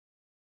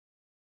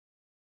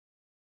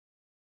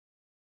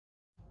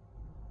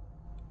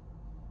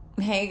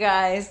Hey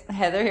guys,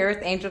 Heather here with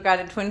Angel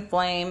Guided Twin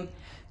Flame.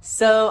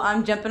 So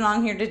I'm jumping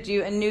on here to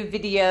do a new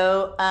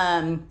video.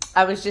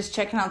 I was just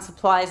checking on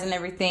supplies and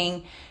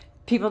everything.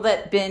 People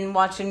that been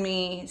watching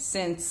me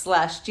since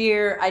last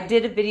year, I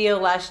did a video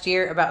last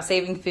year about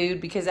saving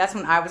food because that's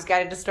when I was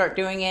guided to start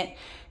doing it.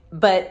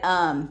 But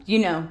you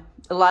know,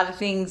 a lot of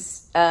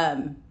things,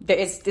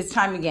 it's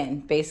time again,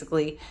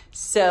 basically.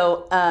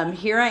 So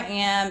here I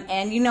am,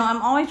 and you know,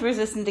 I'm always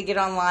resistant to get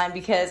online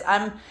because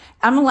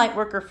I'm a light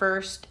worker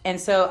first, and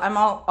so I'm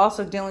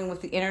also dealing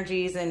with the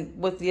energies and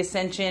with the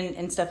ascension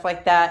and stuff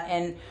like that,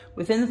 and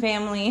within the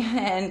family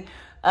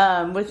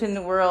and within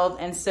the world.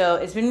 And so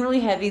it's been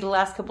really heavy the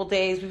last couple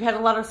days. We've had a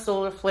lot of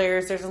solar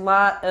flares. There's a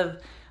lot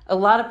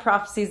of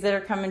prophecies that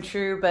are coming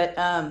true, but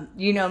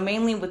you know,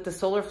 mainly with the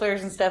solar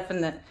flares and stuff,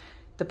 and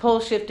the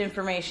pole shift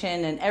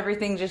information and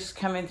everything just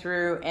coming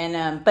through.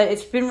 And but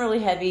it's been really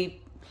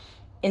heavy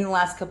in the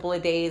last couple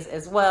of days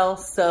as well.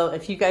 So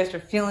if you guys are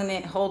feeling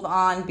it, hold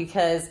on,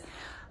 because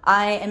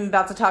I am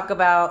about to talk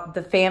about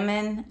the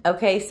famine.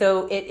 Okay,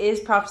 so it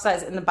is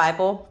prophesied in the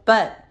Bible,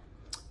 but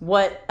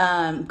what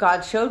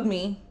God showed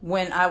me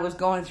when I was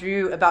going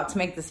through about to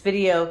make this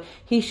video,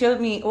 he showed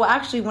me, well,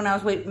 actually when I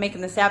was making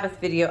the Sabbath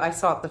video, I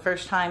saw it the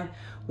first time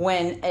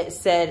when it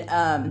said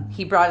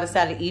he brought us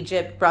out of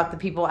Egypt, brought the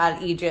people out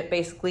of Egypt,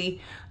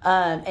 basically,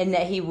 and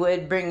that he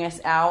would bring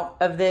us out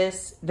of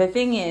this. The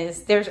thing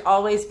is, there's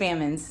always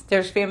famines.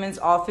 There's famines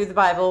all through the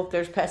Bible.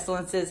 There's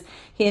pestilences.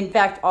 In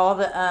fact, all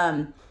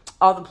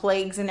the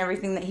plagues and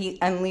everything that he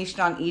unleashed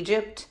on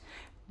Egypt,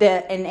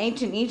 that in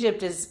ancient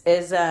Egypt is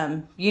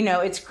you know,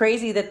 it's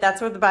crazy that that's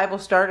where the Bible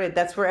started.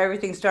 That's where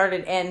everything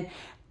started. And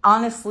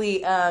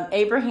honestly,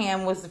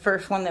 Abraham was the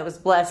first one that was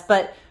blessed.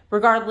 But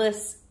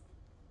regardless,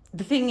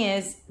 the thing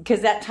is,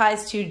 because that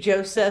ties to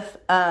Joseph,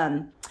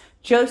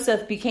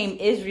 Joseph became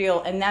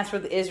Israel, and that's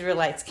where the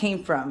Israelites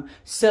came from.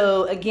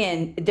 So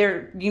again,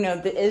 they're, you know,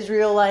 the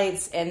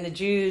Israelites and the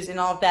Jews and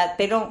all of that,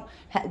 they don't,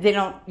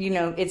 you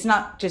know, it's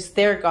not just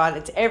their God,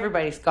 it's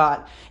everybody's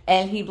God.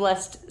 And he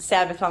blessed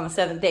Sabbath on the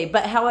seventh day.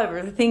 But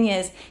however, the thing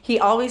is, he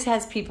always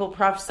has people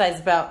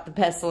prophesize about the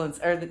pestilence,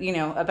 or, you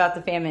know, about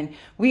the famine.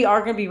 We are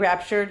going to be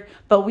raptured,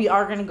 but we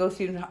are going to go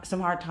through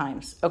some hard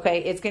times. Okay.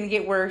 It's going to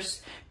get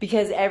worse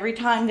because every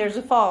time there's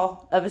a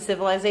fall of a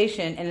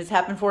civilization, and it's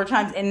happened 4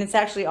 times, and it's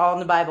actually all in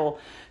the Bible,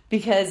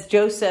 because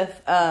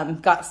Joseph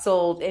got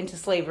sold into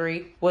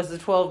slavery, was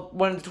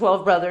one of the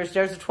 12 brothers.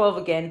 There's the 12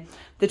 again.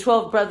 The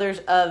 12 brothers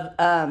of,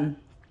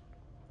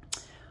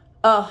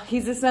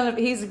 he's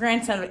the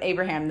grandson of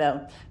Abraham,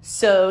 though.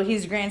 So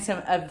he's the grandson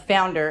of the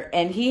founder,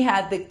 and he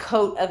had the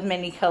coat of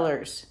many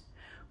colors,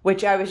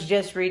 which I was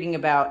just reading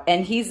about.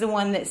 And he's the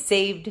one that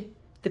saved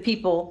the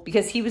people,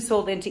 because he was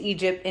sold into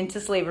Egypt,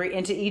 into slavery,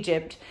 into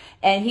Egypt.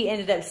 And he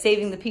ended up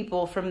saving the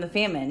people from the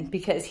famine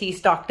because he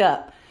stocked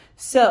up.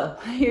 So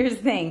here's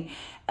the thing.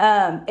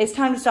 It's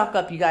time to stock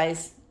up, you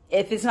guys.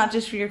 If it's not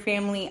just for your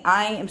family,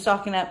 I am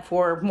stocking up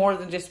for more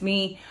than just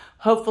me.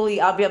 Hopefully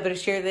I'll be able to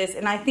share this.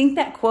 And I think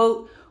that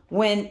quote,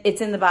 when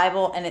it's in the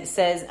Bible and it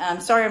says,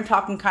 sorry, I'm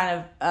talking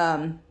kind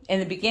of in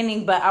the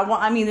beginning, but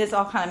I mean, this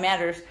all kind of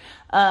matters.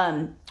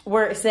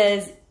 Where it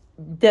says,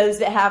 those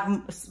that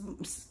have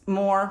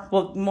more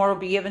will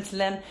be given to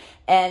them,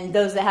 and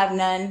those that have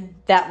none,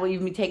 that will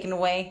even be taken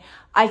away.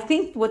 I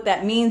think what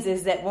that means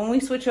is that when we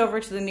switch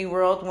over to the new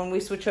world, when we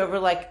switch over,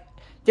 like,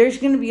 there's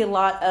going to be a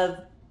lot of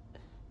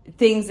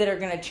things that are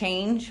going to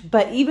change.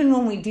 But even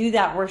when we do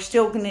that, we're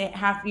still going to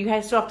have, you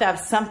guys still have to have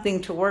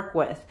something to work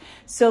with.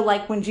 So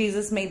like when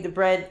Jesus made the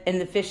bread and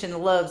the fish and the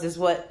loaves, is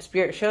what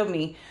Spirit showed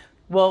me.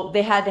 Well,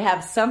 they had to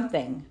have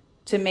something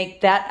to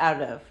make that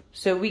out of.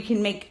 So we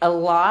can make a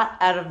lot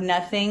out of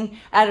nothing,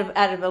 out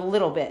of a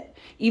little bit,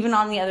 even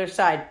on the other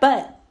side.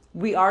 But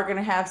we are going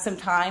to have some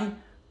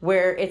time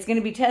where it's going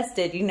to be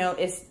tested. You know,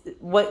 it's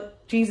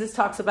what Jesus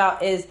talks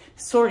about is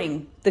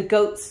sorting the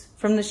goats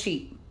from the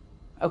sheep.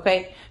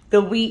 Okay.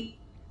 The wheat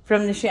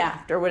from the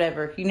shaft, or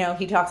whatever. You know,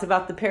 he talks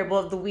about the parable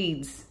of the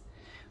weeds,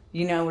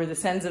 you know, where the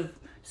sons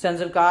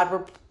of God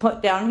were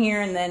put down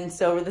here, and then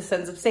so were the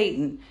sons of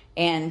Satan.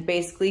 And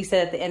basically he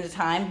said at the end of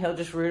time, he'll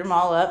just root them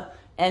all up,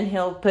 and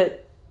he'll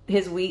put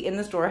his wheat in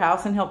the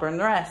storehouse, and he'll burn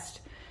the rest.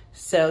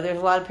 So there's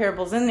a lot of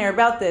parables in there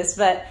about this.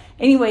 But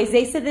anyways,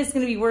 they said this is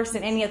going to be worse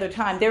than any other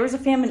time. There was a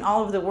famine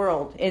all over the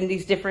world in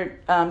these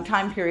different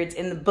time periods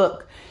in the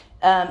book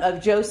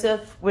of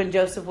Joseph. When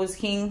Joseph was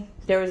king,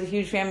 there was a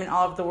huge famine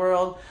all over the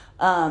world.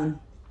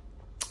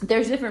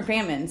 There's different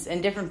famines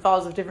and different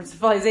falls of different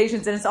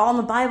civilizations, and it's all in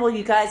the Bible,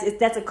 you guys.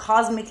 That's a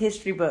cosmic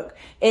history book.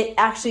 It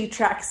actually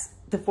tracks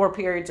the 4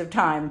 periods of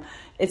time.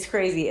 It's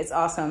crazy. It's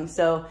awesome.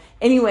 So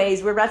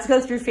anyways, we're about to go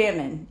through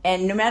famine,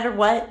 and no matter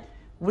what,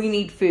 we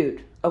need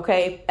food.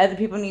 Okay. Other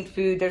people need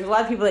food. There's a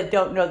lot of people that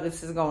don't know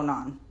this is going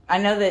on. I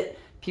know that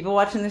people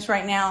watching this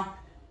right now,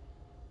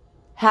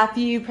 half of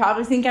you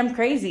probably think I'm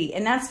crazy,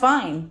 and that's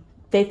fine.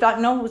 They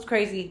thought Noah was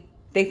crazy.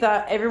 They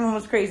thought everyone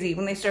was crazy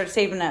when they started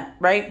saving up,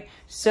 right?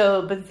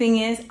 So, but the thing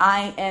is,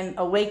 I am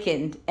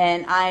awakened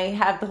and I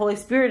have the Holy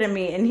Spirit in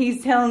me, and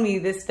he's telling me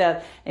this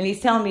stuff, and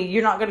he's telling me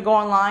you're not going to go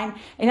online.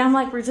 And I'm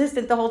like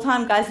resistant the whole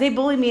time, guys. They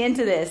bullied me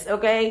into this,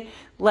 okay?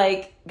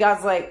 Like,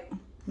 God's like,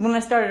 when I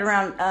started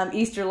around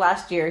Easter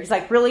last year, he's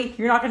like, really?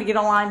 You're not going to get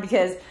online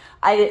because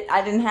I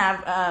didn't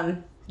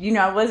have, you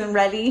know, I wasn't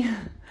ready.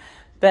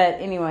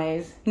 But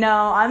anyways,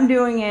 no, I'm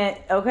doing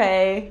it,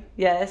 okay?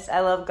 Yes,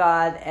 I love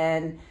God,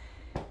 and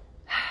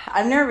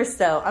I'm nervous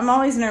though. I'm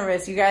always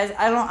nervous, you guys.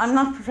 I'm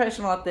not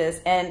professional at this,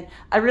 and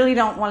I really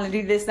don't want to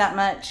do this that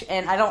much,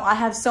 and I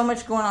have so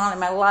much going on in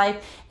my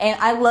life, and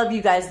I love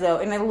you guys though,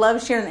 and I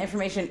love sharing the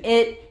information.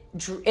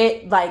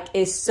 It like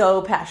is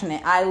so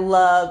passionate. I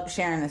love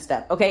sharing this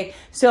stuff. Okay,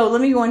 so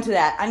let me go into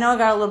that. I know I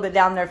got a little bit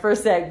down there for a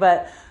sec,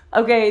 but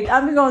okay,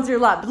 I've been going through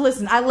a lot, but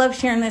listen, I love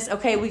sharing this.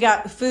 Okay, we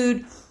got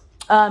food.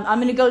 I'm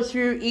going to go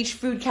through each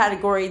food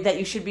category that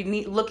you should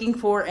be looking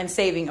for and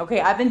saving. Okay,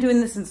 I've been doing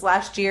this since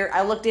last year.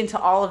 I looked into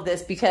all of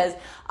this because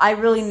I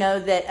really know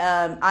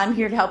that I'm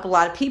here to help a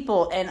lot of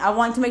people. And I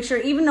want to make sure,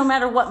 even no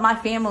matter what, my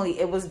family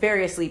is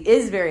very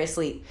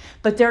asleep.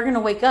 But they're going to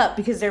wake up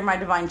because they're my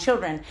divine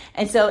children.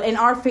 And so in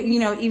our, you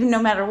know, even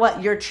no matter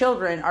what, your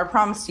children are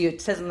promised to you,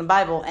 it says in the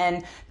Bible.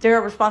 And they're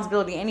a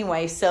responsibility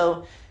anyway.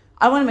 So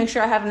I want to make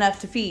sure I have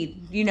enough to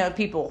feed, you know,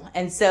 people.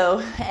 And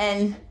so,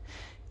 and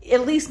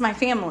at least my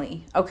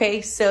family,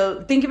 okay?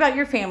 So think about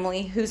your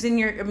family, who's in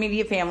your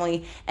immediate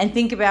family, and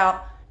think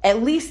about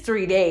at least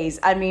 3 days.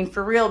 I mean,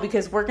 for real,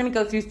 because we're going to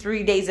go through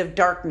 3 days of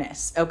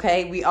darkness,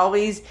 okay?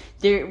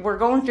 We're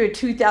going through a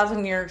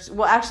 2,000 years,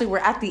 well, actually, we're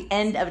at the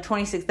end of a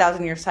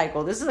 26,000 year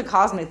cycle. This is a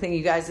cosmic thing,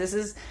 you guys. This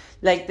is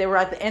like they were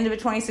at the end of a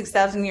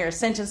 26,000 year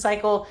ascension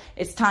cycle.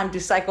 It's time to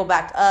cycle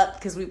back up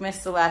because we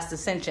missed the last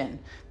ascension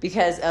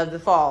because of the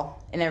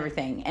fall and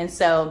everything. And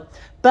so,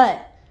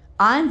 but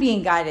I'm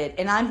being guided,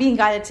 and I'm being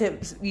guided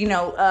to, you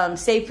know,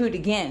 save food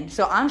again.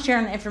 So I'm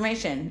sharing the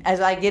information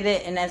as I get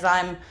it, and as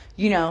I'm,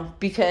 you know,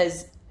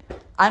 because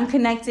I'm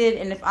connected,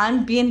 and if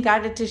I'm being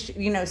guided to,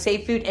 you know,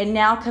 save food, and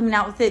now coming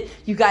out with it,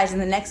 you guys, in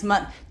the next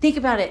month, think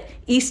about it.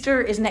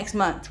 Easter is next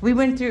month. We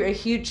went through a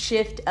huge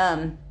shift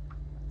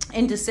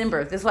in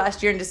December, this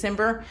last year in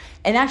December,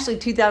 and actually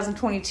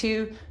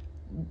 2022.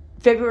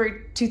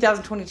 February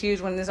 2022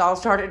 is when this all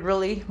started,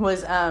 really,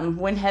 was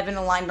when heaven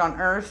aligned on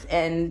earth,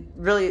 and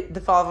really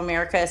the fall of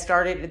America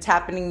started. It's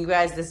happening, you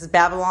guys. This is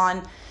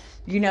Babylon.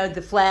 You know,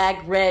 the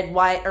flag, red,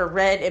 white, or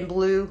red and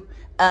blue,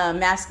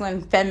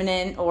 masculine,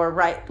 feminine, or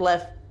right,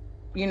 left,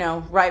 you know,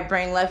 right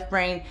brain, left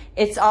brain.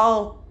 It's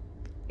all,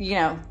 you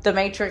know, the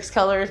matrix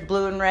colors,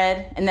 blue and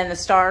red, and then the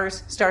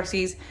stars,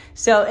 starseeds.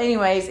 So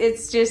anyways,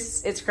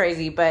 it's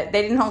crazy, but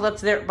they didn't hold up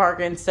to their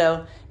bargain,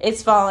 so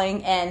it's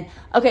falling. And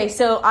okay,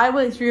 so I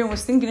went through and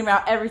was thinking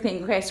about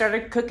everything. Okay, I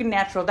started cooking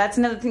natural. That's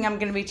another thing I'm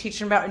going to be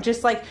teaching about, and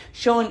just like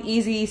showing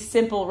easy,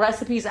 simple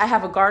recipes. I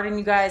have a garden,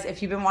 you guys,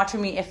 if you've been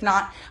watching me. If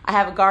not, I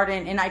have a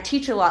garden, and I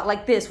teach a lot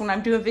like this. When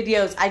I'm doing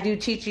videos, I do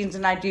teachings,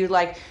 and I do,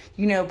 like,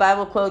 you know,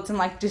 Bible quotes and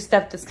like just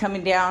stuff that's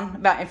coming down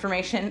about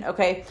information,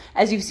 okay,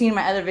 as you've seen in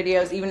my other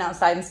videos, even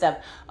outside and stuff.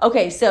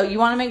 Okay, so you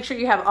want to make sure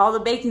you have all the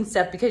baking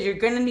stuff, because you're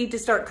going to need to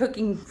start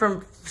cooking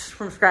from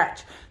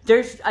scratch.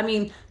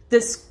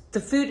 The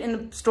food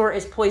in the store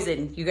is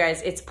poison, you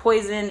guys. It's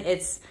poison.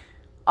 It's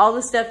all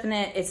the stuff in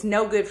it. It's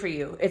no good for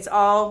you. It's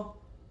all,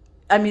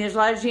 I mean, there's a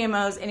lot of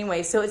GMOs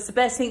anyway, so it's the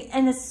best thing,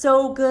 and it's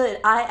so good.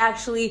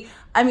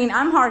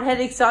 I'm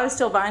hard-headed, so I was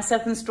still buying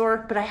stuff in the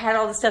store, but I had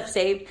all the stuff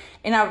saved,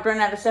 and I would run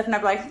out of stuff, and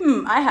I'd be like,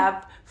 I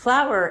have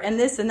flour and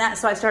this and that.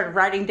 So I started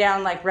writing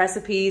down like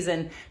recipes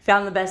and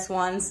found the best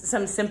ones,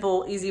 some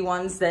simple, easy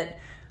ones that,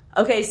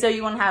 okay, so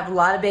you want to have a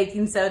lot of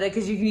baking soda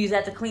because you can use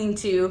that to clean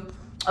too.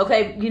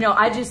 Okay, you know,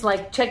 I just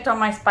like checked on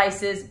my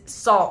spices.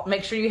 Salt,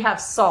 make sure you have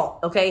salt,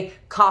 okay?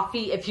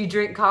 Coffee, if you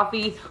drink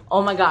coffee,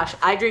 oh my gosh,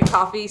 I drink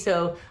coffee,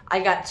 so I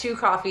got 2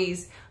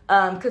 coffees.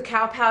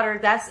 Cacao powder,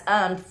 that's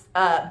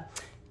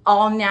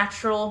all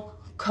natural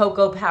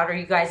cocoa powder,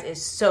 you guys,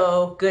 is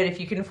so good if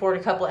you can afford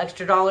a couple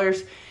extra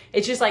dollars.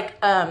 It's just like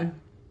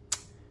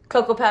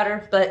cocoa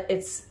powder, but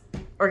it's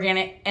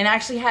organic, and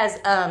actually has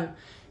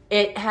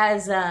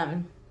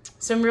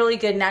some really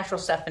good natural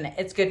stuff in it.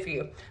 It's good for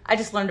you. I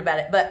just learned about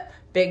it. But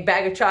big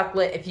bag of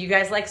chocolate. If you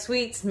guys like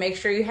sweets, make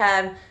sure you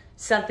have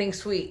something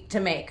sweet to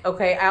make,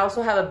 okay? I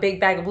also have a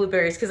big bag of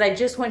blueberries because I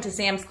just went to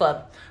Sam's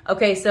Club.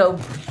 Okay, so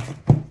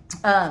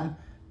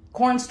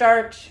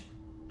cornstarch,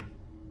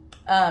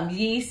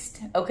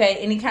 yeast, okay,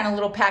 any kind of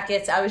little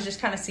packets. I was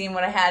just kind of seeing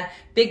what I had.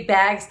 Big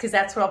bags, because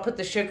that's what I'll put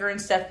the sugar and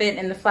stuff in,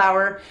 and the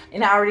flour,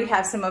 and I already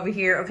have some over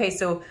here. Okay,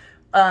 so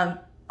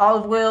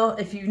olive oil,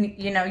 if you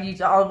use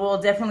olive oil,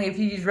 definitely. If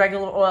you use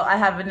regular oil, I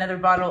have another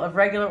bottle of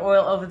regular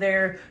oil over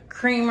there.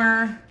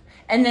 Creamer,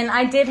 and then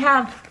I did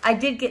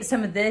get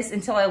some of this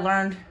until I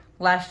learned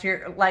last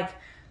year, like,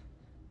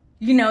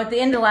 you know, at the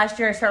end of last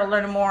year, I started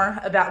learning more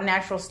about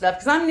natural stuff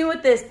because I'm new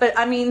at this. But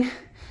I mean,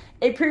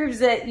 it proves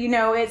that, you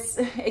know, I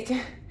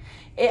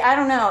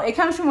don't know, it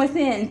comes from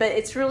within, but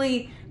it's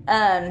really,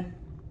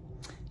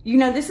 you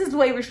know, this is the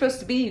way we're supposed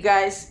to be, you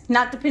guys.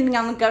 Not depending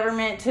on the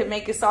government to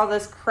make us all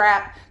this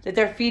crap that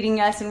they're feeding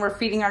us, and we're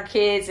feeding our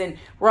kids, and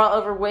we're all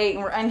overweight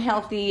and we're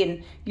unhealthy,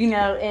 and, you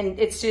know, and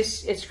it's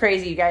just, it's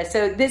crazy, you guys.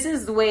 So this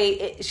is the way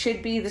it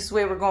should be. This is the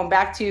way we're going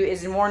back to,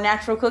 is more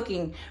natural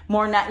cooking,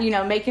 more, you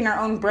know, making our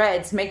own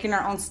breads, making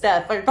our own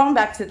stuff. Like going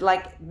back to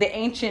like the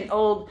ancient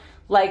old,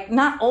 like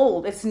not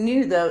old, it's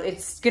new though.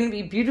 It's going to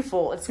be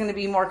beautiful. It's going to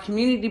be more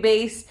community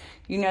based.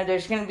 You know,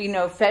 there's going to be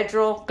no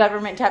federal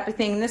government type of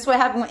thing. And this is what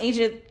happened when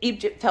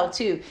Egypt fell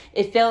too.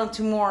 It fell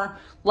into more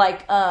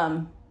like,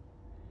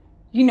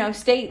 you know,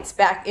 states,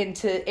 back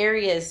into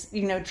areas,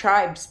 you know,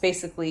 tribes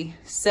basically.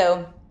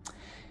 So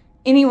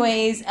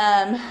anyways,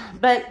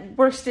 but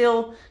we're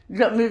still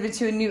moving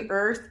to a new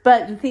earth.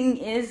 But the thing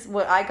is,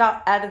 what I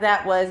got out of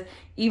that was,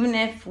 even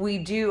if we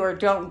do or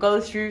don't go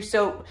through,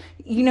 so,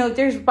 you know,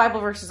 there's Bible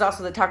verses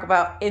also that talk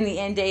about in the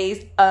end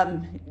days,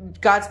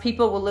 God's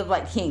people will live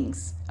like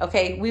kings.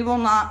 Okay, we will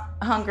not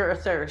hunger or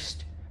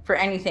thirst for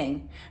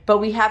anything, but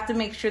we have to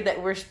make sure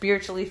that we're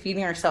spiritually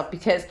feeding ourselves,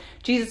 because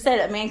Jesus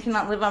said a man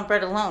cannot live on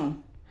bread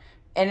alone.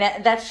 And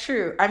that's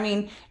true. I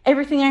mean,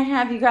 everything I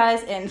have, you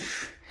guys, and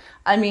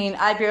I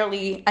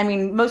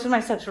mean, most of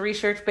my stuff's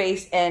research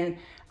based, and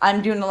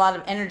I'm doing a lot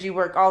of energy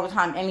work all the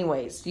time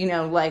anyways. You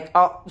know, like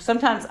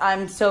sometimes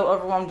I'm so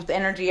overwhelmed with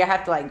energy, I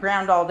have to like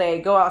ground all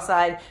day, go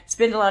outside,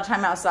 spend a lot of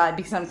time outside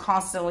because I'm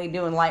constantly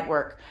doing light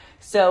work.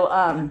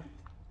 So,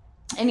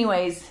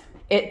 anyways,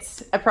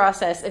 it's a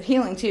process of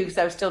healing too, because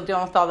I was still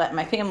dealing with all that in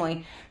my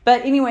family.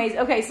 But anyways,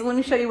 okay, so let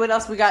me show you what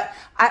else we got.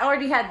 I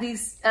already had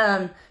these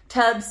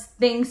tubs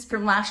things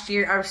from last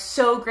year. I was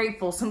so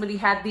grateful somebody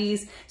had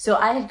these. So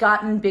I had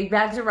gotten big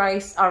bags of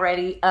rice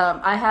already.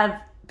 I have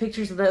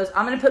pictures of those.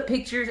 I'm going to put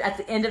pictures at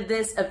the end of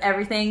this of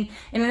everything.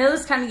 And I know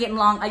this is kind of getting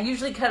long. I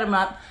usually cut them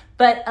up.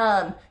 But,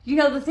 you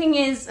know, the thing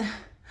is,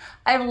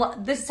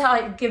 this is how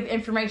I give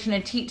information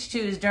and teach too,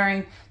 is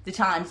during the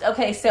times.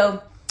 Okay,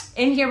 so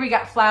in here we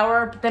got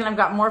flour, but then I've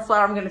got more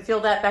flour. I'm going to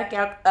fill that back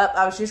up.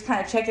 I was just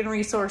kind of checking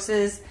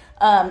resources.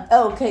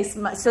 Okay,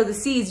 so the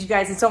seeds, you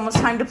guys, it's almost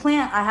time to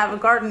plant. I have a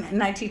garden,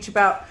 and I teach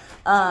about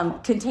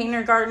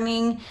container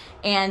gardening,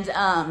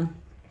 and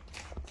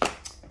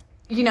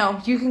you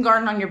know, you can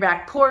garden on your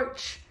back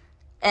porch,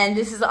 and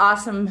this is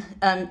awesome.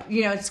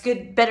 You know, it's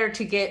better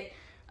to get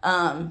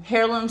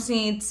heirloom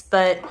seeds,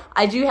 but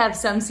I do have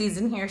some seeds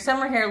in here. Some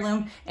are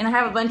heirloom, and I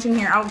have a bunch in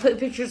here. I'll put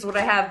pictures of what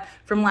I have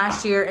from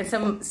last year and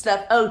some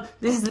stuff. Oh,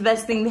 this is the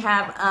best thing to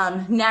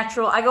have,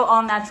 natural. I go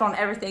all natural on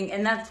everything,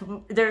 and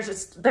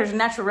there's a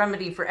natural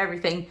remedy for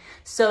everything.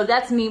 So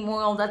that's neem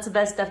oil. That's the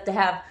best stuff to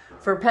have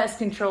for pest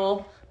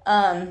control,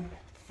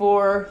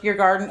 for your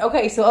garden.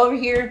 Okay, so over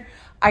here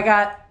I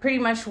got pretty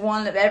much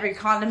one of every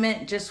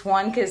condiment, just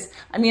one, because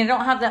I mean, I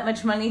don't have that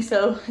much money.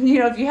 So, you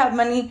know, if you have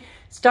money,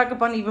 stock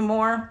up on even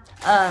more,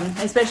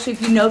 especially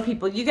if you know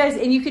people. You guys,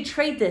 and you could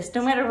trade this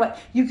no matter what.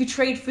 You could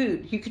trade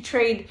food. You could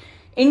trade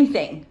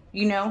anything,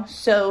 you know.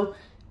 So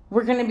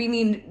we're going to be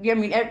needing, I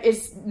mean,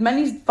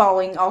 money's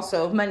falling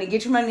also. Money,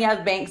 get your money out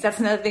of banks.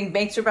 That's another thing.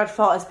 Banks are about to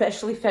fall,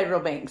 especially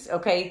federal banks,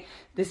 okay?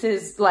 This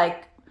is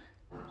like,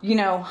 you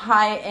know,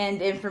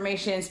 high-end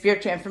information,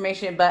 spiritual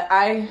information, but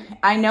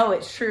I know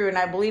it's true, and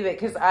I believe it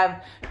because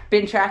I've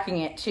been tracking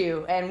it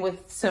too, and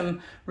with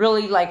some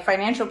really like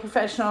financial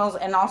professionals,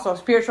 and also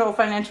spiritual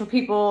financial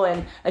people,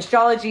 and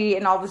astrology,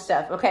 and all this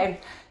stuff. Okay,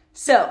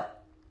 so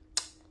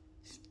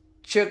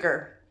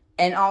sugar,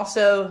 and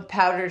also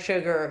powdered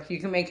sugar. You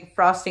can make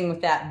frosting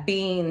with that.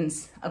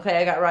 Beans. Okay,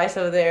 I got rice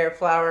over there,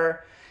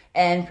 flour,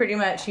 and pretty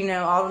much, you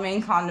know, all the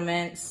main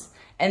condiments.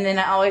 And then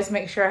I always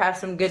make sure I have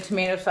some good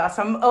tomato sauce.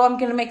 I'm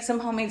going to make some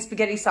homemade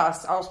spaghetti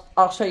sauce.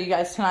 I'll show you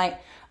guys tonight.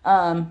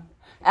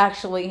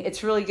 Actually,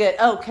 it's really good.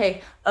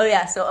 Okay. Oh,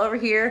 yeah. So over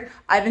here,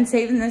 I've been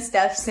saving this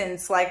stuff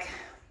since like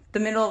the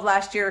middle of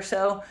last year or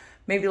so.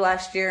 Maybe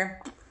last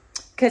year.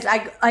 Because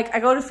I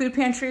go to food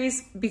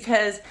pantries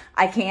because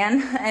I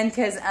can. And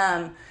because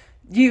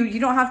you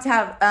don't have to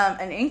have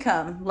an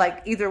income,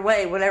 like either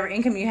way, whatever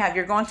income you have,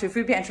 you're going to a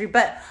food pantry.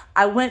 But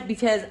I went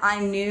because I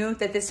knew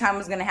that this time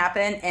was going to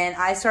happen, and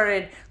I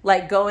started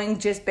like going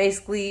just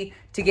basically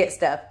to get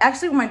stuff.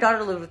 Actually, when my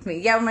daughter lived with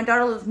me, when my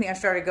daughter lived with me, I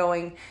started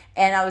going,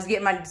 and I was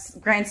getting my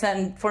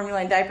grandson formula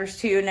and diapers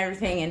too and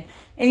everything. And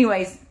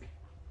anyways,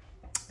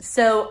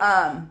 so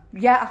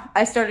yeah,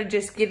 I started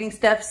just getting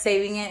stuff,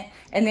 saving it,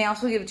 and they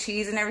also give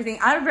cheese and everything.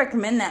 I would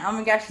recommend that. Oh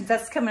my gosh, since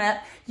that's coming up,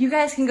 you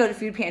guys can go to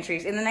food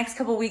pantries in the next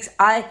couple of weeks.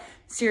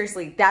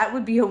 Seriously, that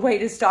would be a way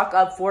to stock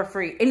up for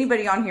free.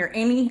 Anybody on here,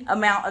 any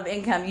amount of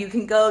income, you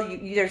can go.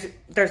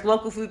 There's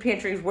local food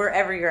pantries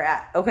wherever you're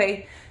at.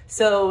 Okay,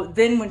 so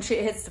then when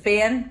shit hits the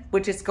fan,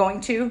 which it's going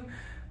to,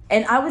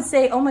 and I would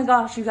say, oh my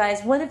gosh, you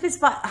guys, what if it's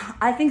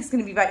I think it's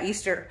going to be by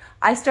Easter.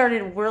 I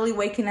started really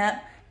waking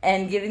up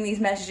and giving these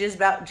messages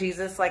about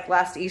Jesus like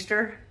last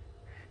Easter.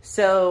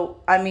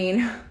 So, I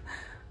mean,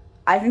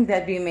 I think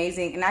that'd be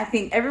amazing. And I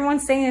think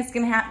everyone's saying it's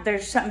going to happen.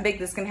 There's something big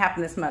that's going to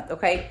happen this month,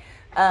 okay?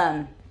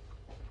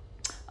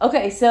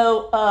 Okay,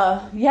 so,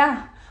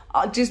 yeah.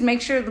 just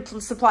make sure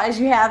the supplies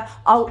you have,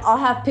 I'll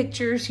have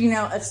pictures, you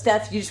know, of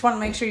stuff. You just want to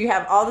make sure you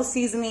have all the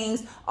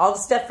seasonings, all the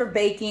stuff for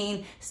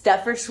baking,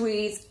 stuff for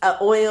sweets,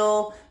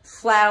 oil,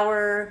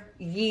 flour,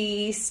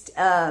 yeast,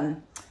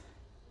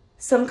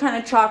 some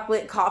kind of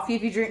chocolate, coffee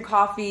if you drink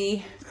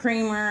coffee,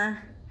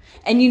 creamer.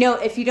 And you know,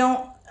 if you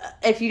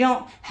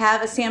don't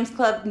have a Sam's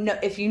Club, no,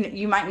 if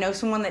you might know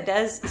someone that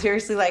does.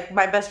 Seriously, like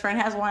my best friend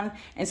has one,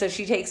 and so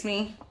she takes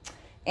me.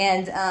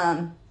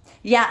 And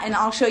yeah, and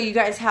I'll show you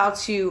guys how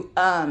to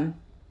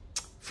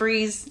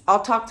freeze.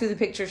 I'll talk through the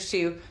pictures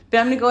too. But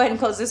I'm gonna go ahead and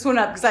close this one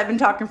up because I've been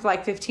talking for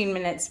like 15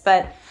 minutes.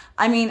 But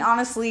I mean,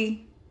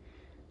 honestly,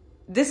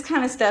 this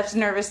kind of stuff's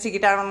nervous to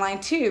get out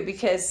online too,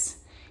 because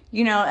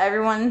you know,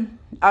 everyone,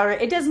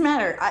 it doesn't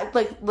matter.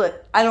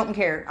 Look, I don't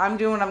care. I'm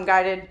doing what I'm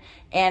guided,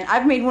 and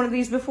I've made one of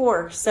these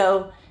before.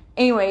 So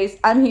anyways,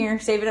 I'm here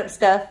saving up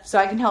stuff so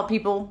I can help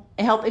people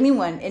and help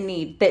anyone in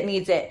need that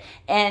needs it.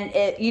 And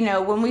you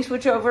know, when we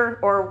switch over,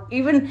 or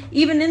even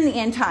in the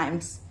end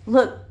times,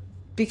 look,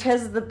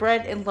 because of the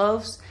bread and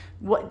loaves,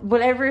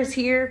 whatever is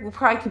here will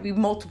probably could be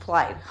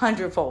multiplied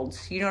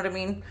hundredfolds. You know what I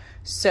mean?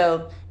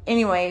 So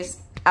anyways,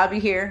 I'll be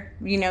here,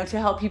 you know, to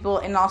help people,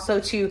 and also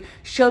to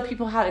show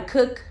people how to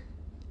cook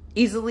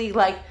easily,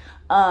 like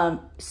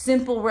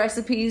simple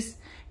recipes,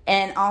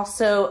 and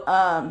also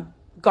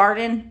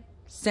garden,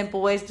 simple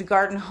ways to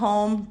gardening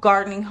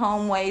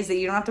home ways that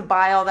you don't have to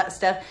buy all that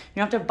stuff.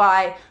 You don't have to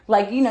buy,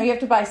 like, you know, you have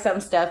to buy some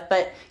stuff,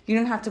 but you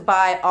don't have to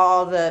buy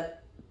all the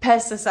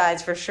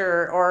pesticides for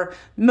sure, or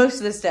most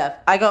of the stuff.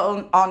 I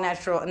go all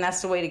natural, and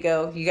that's the way to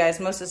go, you guys.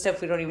 Most of the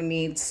stuff we don't even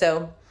need.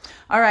 So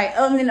all right,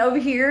 and then over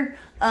here,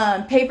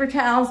 paper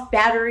towels,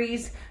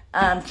 batteries,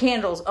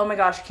 candles. Oh my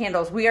gosh,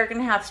 candles. We are going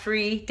to have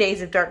 3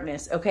 days of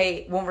darkness,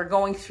 okay, when we're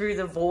going through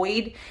the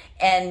void.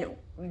 And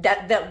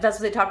that's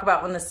what they talk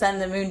about when the sun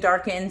and the moon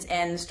darkens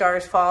and the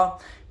stars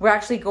fall. We're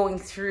actually going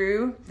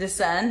through the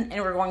sun,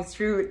 and we're going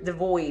through the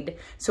void.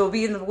 So we'll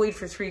be in the void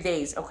for 3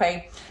 days,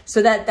 okay?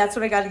 So that's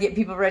what I got to get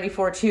people ready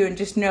for too. And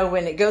just know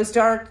when it goes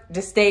dark,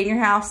 just stay in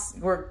your house.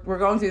 We're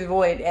going through the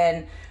void,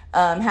 and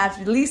have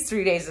at least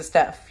 3 days of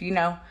stuff, you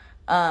know,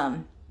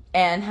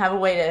 and have a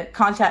way to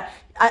contact.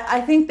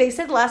 I think they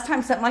said last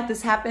time something like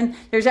this happened,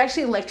 there's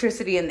actually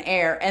electricity in the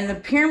air, and the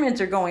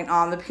pyramids are going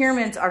on. The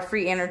pyramids are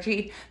free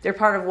energy. They're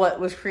part of what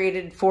was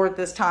created for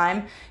this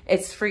time.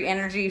 It's free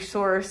energy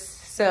source.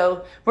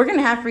 So we're going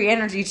to have free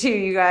energy too,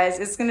 you guys.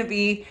 It's going to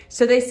be,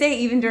 so they say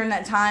even during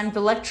that time, the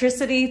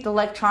electricity, the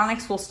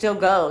electronics will still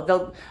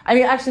go. I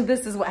mean, actually,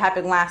 this is what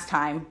happened last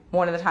time.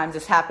 One of the times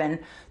this happened.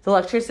 The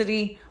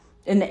electricity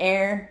in the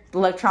air, the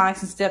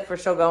electronics and stuff are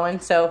still going.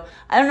 So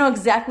I don't know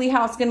exactly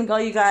how it's going to go,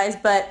 you guys.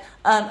 But,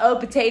 oh,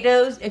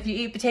 potatoes. If you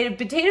eat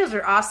potatoes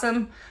are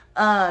awesome.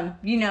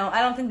 You know,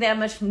 I don't think they have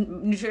much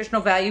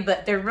nutritional value,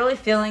 but they're really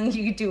filling.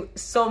 You can do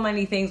so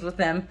many things with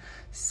them.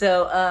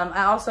 So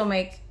I also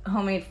make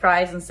homemade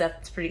fries and stuff.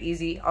 It's pretty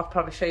easy. I'll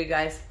probably show you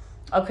guys.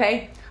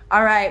 Okay.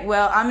 All right.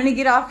 Well, I'm going to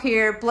get off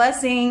here.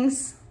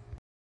 Blessings.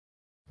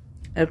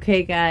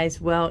 Okay, guys.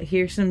 Well,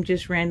 here's some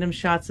just random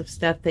shots of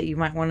stuff that you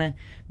might want to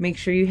make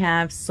sure you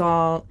have.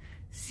 Salt,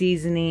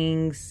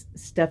 seasonings,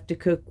 stuff to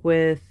cook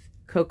with,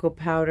 cocoa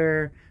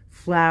powder,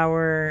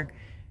 flour,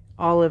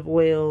 olive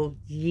oil,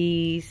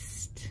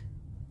 yeast.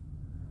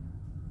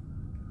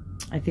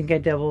 I think I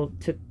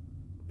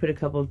put a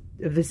couple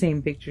of the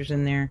same pictures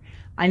in there.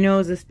 I know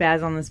it was a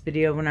spaz on this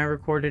video when I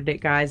recorded it,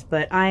 guys,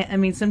 but I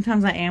mean,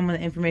 sometimes I am with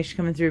the information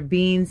coming through.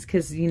 Beans,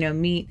 because, you know,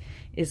 meat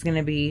is going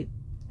to be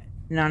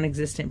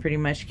non-existent pretty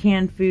much.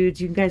 Canned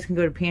foods, you guys can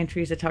go to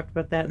pantries. I talked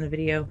about that in the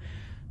video.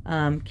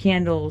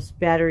 Candles,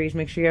 batteries,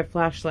 make sure you have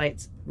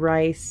flashlights.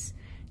 Rice,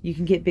 you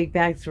can get big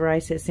bags of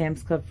rice at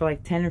Sam's Club for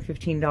like $10 or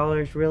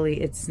 $15.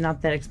 Really, it's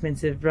not that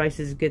expensive. Rice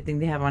is a good thing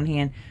to have on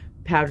hand.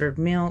 Powdered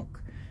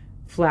milk,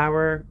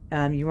 flour.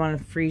 You want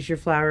to freeze your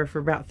flour for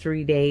about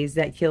 3 days.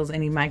 That kills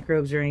any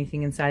microbes or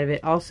anything inside of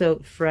it. Also,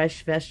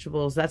 fresh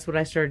vegetables. That's what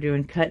I started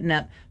doing. Cutting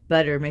up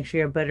butter. Make sure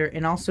you have butter.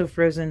 And also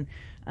frozen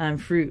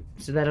fruit,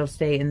 so that'll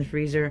stay in the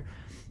freezer.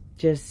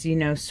 Just, you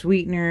know,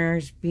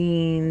 sweeteners,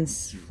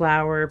 beans,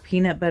 flour,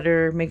 peanut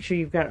butter. Make sure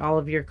you've got all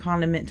of your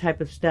condiment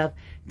type of stuff.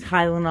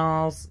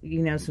 Tylenols,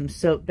 you know, some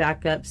soap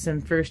backup,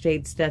 some first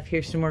aid stuff.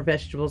 Here's some more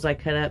vegetables I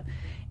cut up.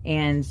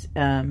 And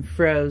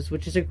froze,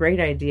 which is a great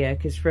idea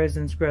because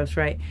frozen's gross,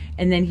 right?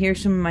 And then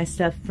here's some of my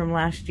stuff from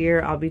last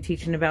year. I'll be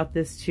teaching about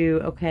this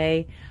too,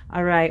 okay?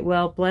 All right,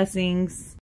 well, blessings.